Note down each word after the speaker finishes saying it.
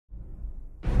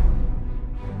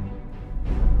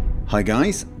Hi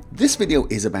guys, this video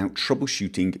is about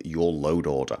troubleshooting your load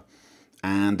order,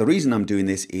 and the reason I'm doing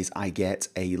this is I get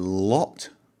a lot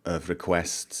of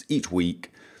requests each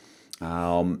week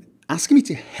asking me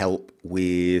to help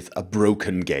with a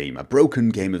broken game of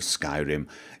Skyrim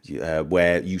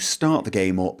where you start the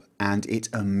game up and it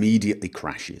immediately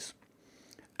crashes.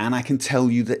 And I can tell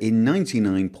you that in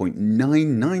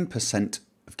 99.99%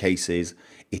 of cases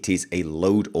it is a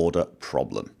load order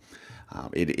problem.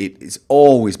 It's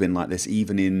always been like this,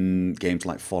 even in games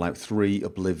like Fallout 3,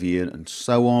 Oblivion, and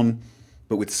so on.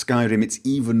 But with Skyrim, it's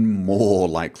even more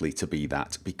likely to be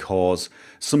that, because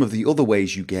some of the other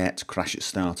ways you get crash at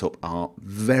startup are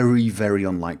very, very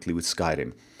unlikely with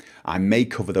Skyrim. I may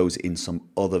cover those in some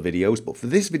other videos, but for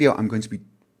this video, I'm going to be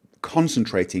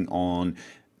concentrating on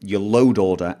your load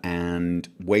order and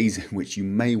ways in which you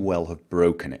may well have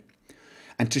broken it.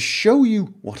 And to show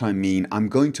you what I mean, I'm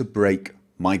going to break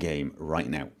my game right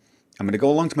now. I'm going to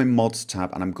go along to my mods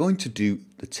tab and I'm going to do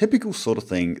the typical sort of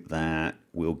thing that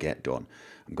will get done.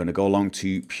 I'm going to go along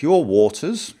to Pure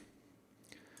Waters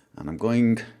and I'm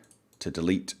going to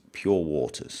delete Pure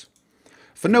Waters.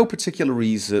 For no particular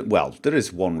reason. Well, there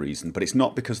is one reason, but it's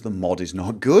not because the mod is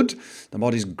not good. The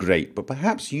mod is great, but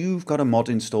perhaps you've got a mod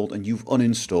installed and you've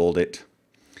uninstalled it.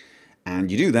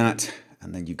 And you do that,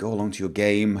 and then you go along to your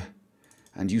game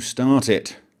and you start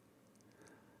it.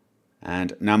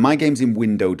 And now my game's in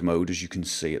windowed mode, as you can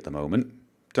see at the moment.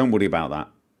 Don't worry about that.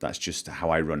 That's just how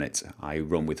I run it. I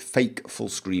run with fake full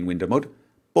screen window mode.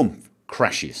 Boom,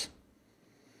 crashes.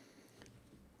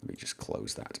 Let me just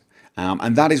close that.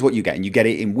 And that is what you get. And you get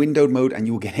it in windowed mode and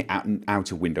you will get it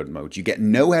out of windowed mode. You get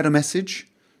no error message,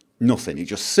 nothing. It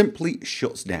just simply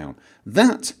shuts down.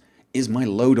 That is my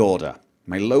load order.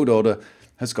 My load order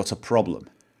has got a problem.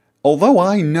 Although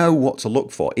I know what to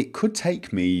look for, it could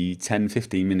take me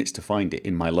 10-15 minutes to find it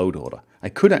in my load order. I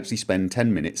could actually spend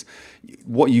 10 minutes.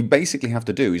 What you basically have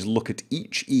to do is look at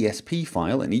each ESP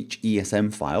file and each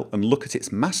ESM file and look at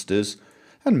its masters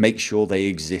and make sure they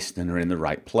exist and are in the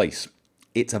right place.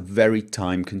 It's a very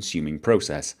time-consuming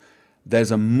process.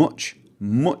 There's a much,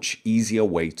 much easier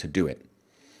way to do it.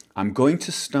 I'm going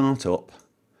to start up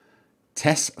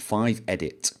Tess5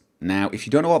 Edit. Now, if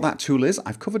you don't know what that tool is,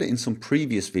 I've covered it in some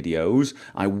previous videos.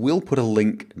 I will put a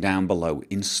link down below.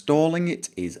 Installing it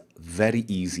is very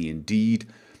easy indeed.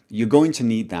 You're going to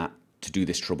need that to do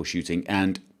this troubleshooting,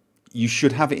 and you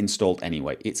should have it installed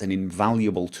anyway. It's an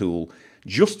invaluable tool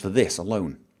just for this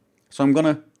alone. So I'm going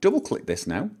to double click this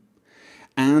now,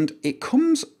 and it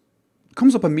comes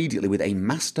up immediately with a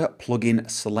master plugin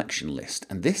selection list,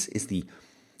 and this is the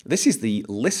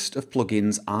list of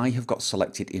plugins I have got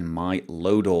selected in my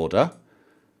load order.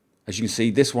 As you can see,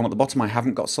 this one at the bottom I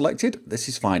haven't got selected. This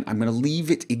is fine. I'm going to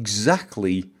leave it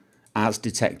exactly as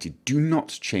detected. Do not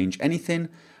change anything.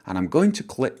 And I'm going to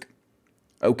click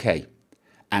OK.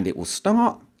 And it will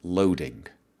start loading.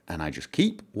 And I just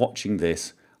keep watching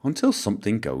this until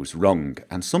something goes wrong.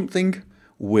 And something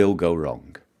will go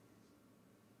wrong.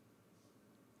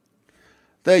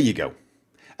 There you go.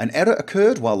 An error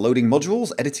occurred while loading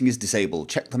modules. Editing is disabled.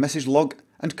 Check the message log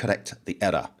and correct the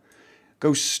error.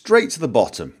 Go straight to the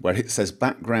bottom where it says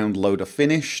background loader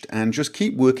finished and just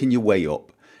keep working your way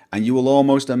up. And you will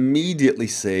almost immediately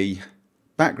see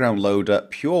background loader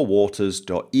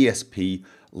purewaters.esp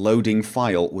loading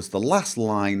file was the last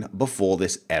line before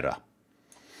this error.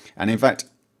 And in fact,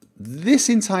 this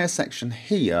entire section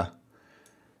here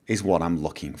is what I'm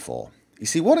looking for. You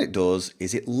see, what it does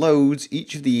is it loads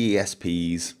each of the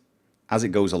ESPs as it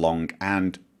goes along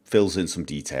and fills in some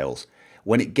details.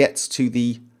 When it gets to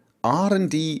the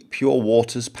R&D Pure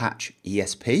Waters patch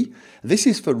ESP, this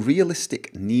is for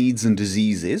realistic needs and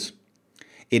diseases.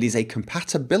 It is a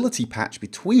compatibility patch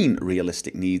between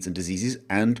realistic needs and diseases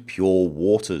and Pure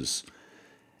Waters.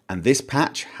 And this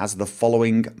patch has the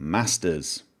following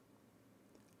masters: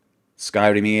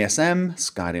 Skyrim ESM,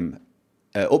 Skyrim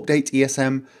Update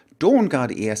ESM,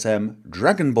 Dawnguard ESM,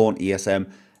 Dragonborn ESM,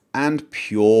 and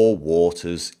Pure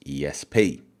Waters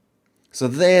ESP. So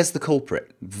there's the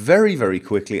culprit. Very, very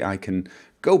quickly I can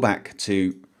go back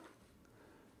to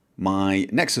my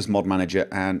Nexus Mod Manager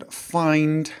and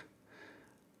find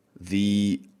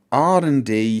the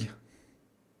R&D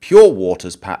Pure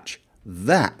Waters patch.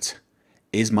 That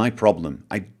is my problem.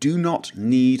 I do not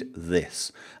need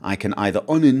this. I can either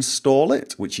uninstall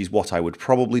it, which is what I would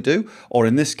probably do, or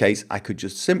in this case, I could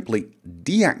just simply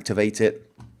deactivate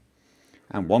it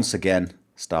and once again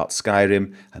start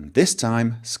Skyrim, and this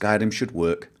time Skyrim should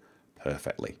work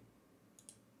perfectly.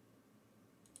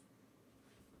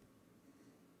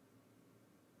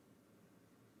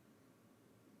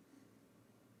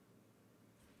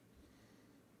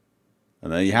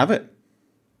 And there you have it.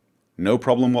 No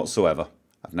problem whatsoever.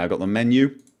 I've now got the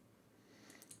menu.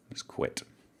 Let's quit.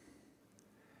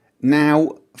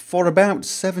 Now, for about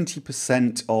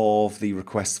 70% of the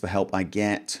requests for help I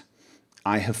get,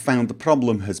 I have found the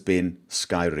problem has been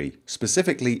Skyrim,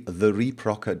 specifically the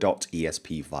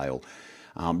reprocker.esp file.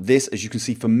 This, as you can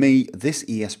see for me, this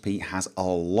ESP has a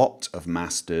lot of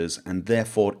masters, and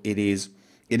therefore it is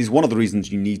one of the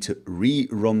reasons you need to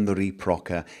rerun the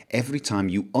reprocker every time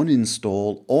you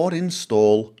uninstall or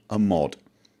install a mod.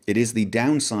 It is the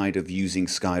downside of using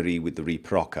Skyrim with the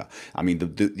reprocker. I mean,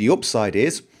 the upside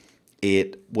is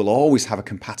it will always have a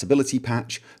compatibility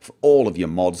patch for all of your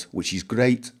mods, which is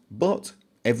great, but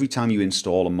every time you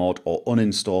install a mod or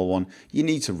uninstall one, you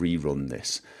need to rerun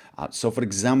this. So for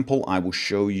example, I will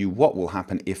show you what will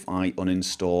happen if I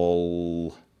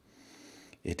uninstall,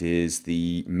 it is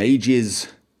the Mage's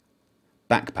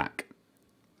Backpack.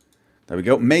 There we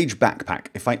go, Mage Backpack.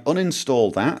 If I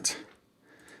uninstall that,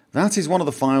 that is one of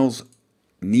the files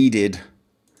needed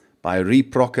by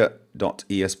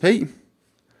reprocker.esp.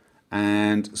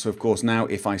 And so, of course, now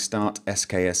if I start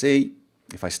SKSE,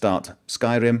 if I start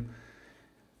Skyrim,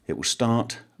 it will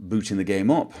start booting the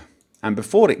game up. And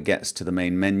before it gets to the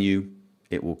main menu,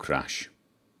 it will crash.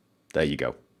 There you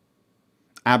go.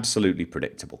 Absolutely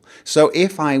predictable. So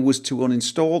if I was to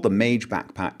uninstall the Mage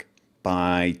Backpack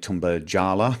by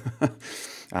Tumberjala,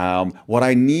 what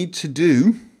I need to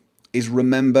do is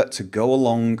remember to go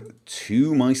along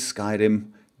to my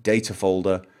Skyrim data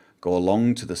folder, go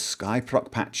along to the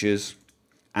skyproc patches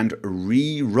and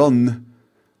rerun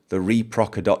the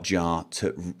reprocker.jar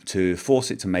to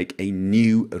force it to make a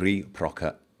new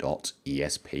reprocker.esp.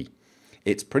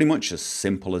 It's pretty much as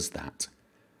simple as that.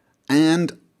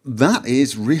 And that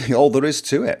is really all there is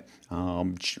to it.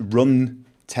 Run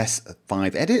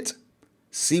test5 edit,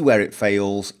 see where it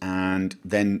fails, and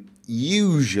then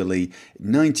usually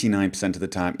 99% of the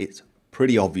time it's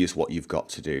pretty obvious what you've got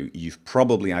to do. You've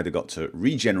probably either got to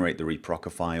regenerate the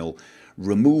reprocker file,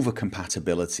 remove a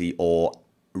compatibility, or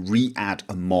re-add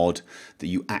a mod that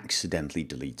you accidentally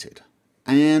deleted.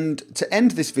 And to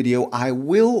end this video, I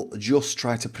will just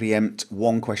try to preempt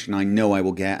one question I know I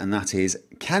will get, and that is,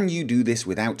 can you do this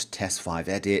without test5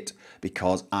 edit?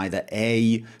 Because either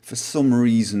A, for some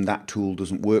reason that tool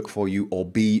doesn't work for you, or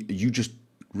B, you just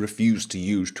refuse to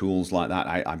use tools like that.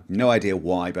 I have no idea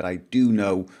why, but I do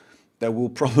know there will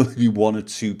probably be one or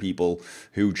two people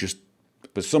who just,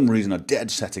 for some reason, are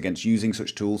dead set against using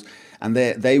such tools, and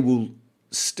they will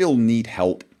still need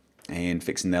help in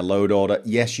fixing their load order.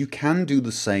 Yes, you can do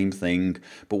the same thing,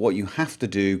 but what you have to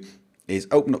do is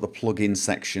open up the plugin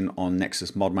section on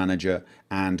Nexus Mod Manager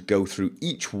and go through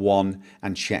each one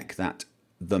and check that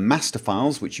the master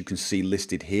files, which you can see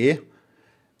listed here,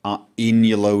 are in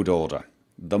your load order.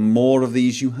 The more of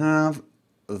these you have,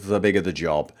 the bigger the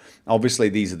job. Obviously,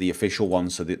 these are the official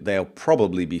ones, so that they'll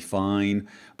probably be fine,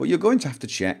 but you're going to have to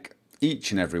check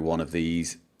each and every one of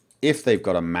these. If they've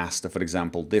got a master, for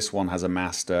example, this one has a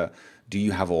master, do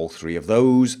you have all three of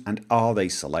those, and are they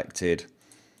selected?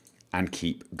 And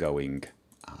keep going.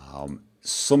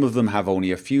 Some of them have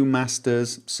only a few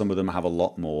masters, some of them have a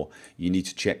lot more. You need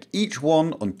to check each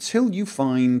one until you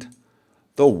find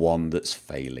the one that's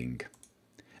failing.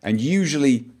 And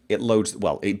usually it loads,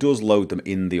 well, it does load them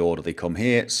in the order they come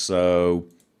here, so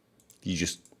you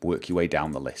just work your way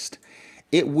down the list.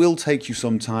 It will take you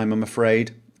some time, I'm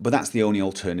afraid, but that's the only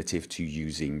alternative to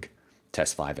using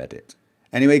test5 edit.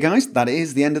 Anyway, guys, that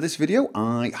is the end of this video.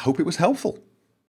 I hope it was helpful.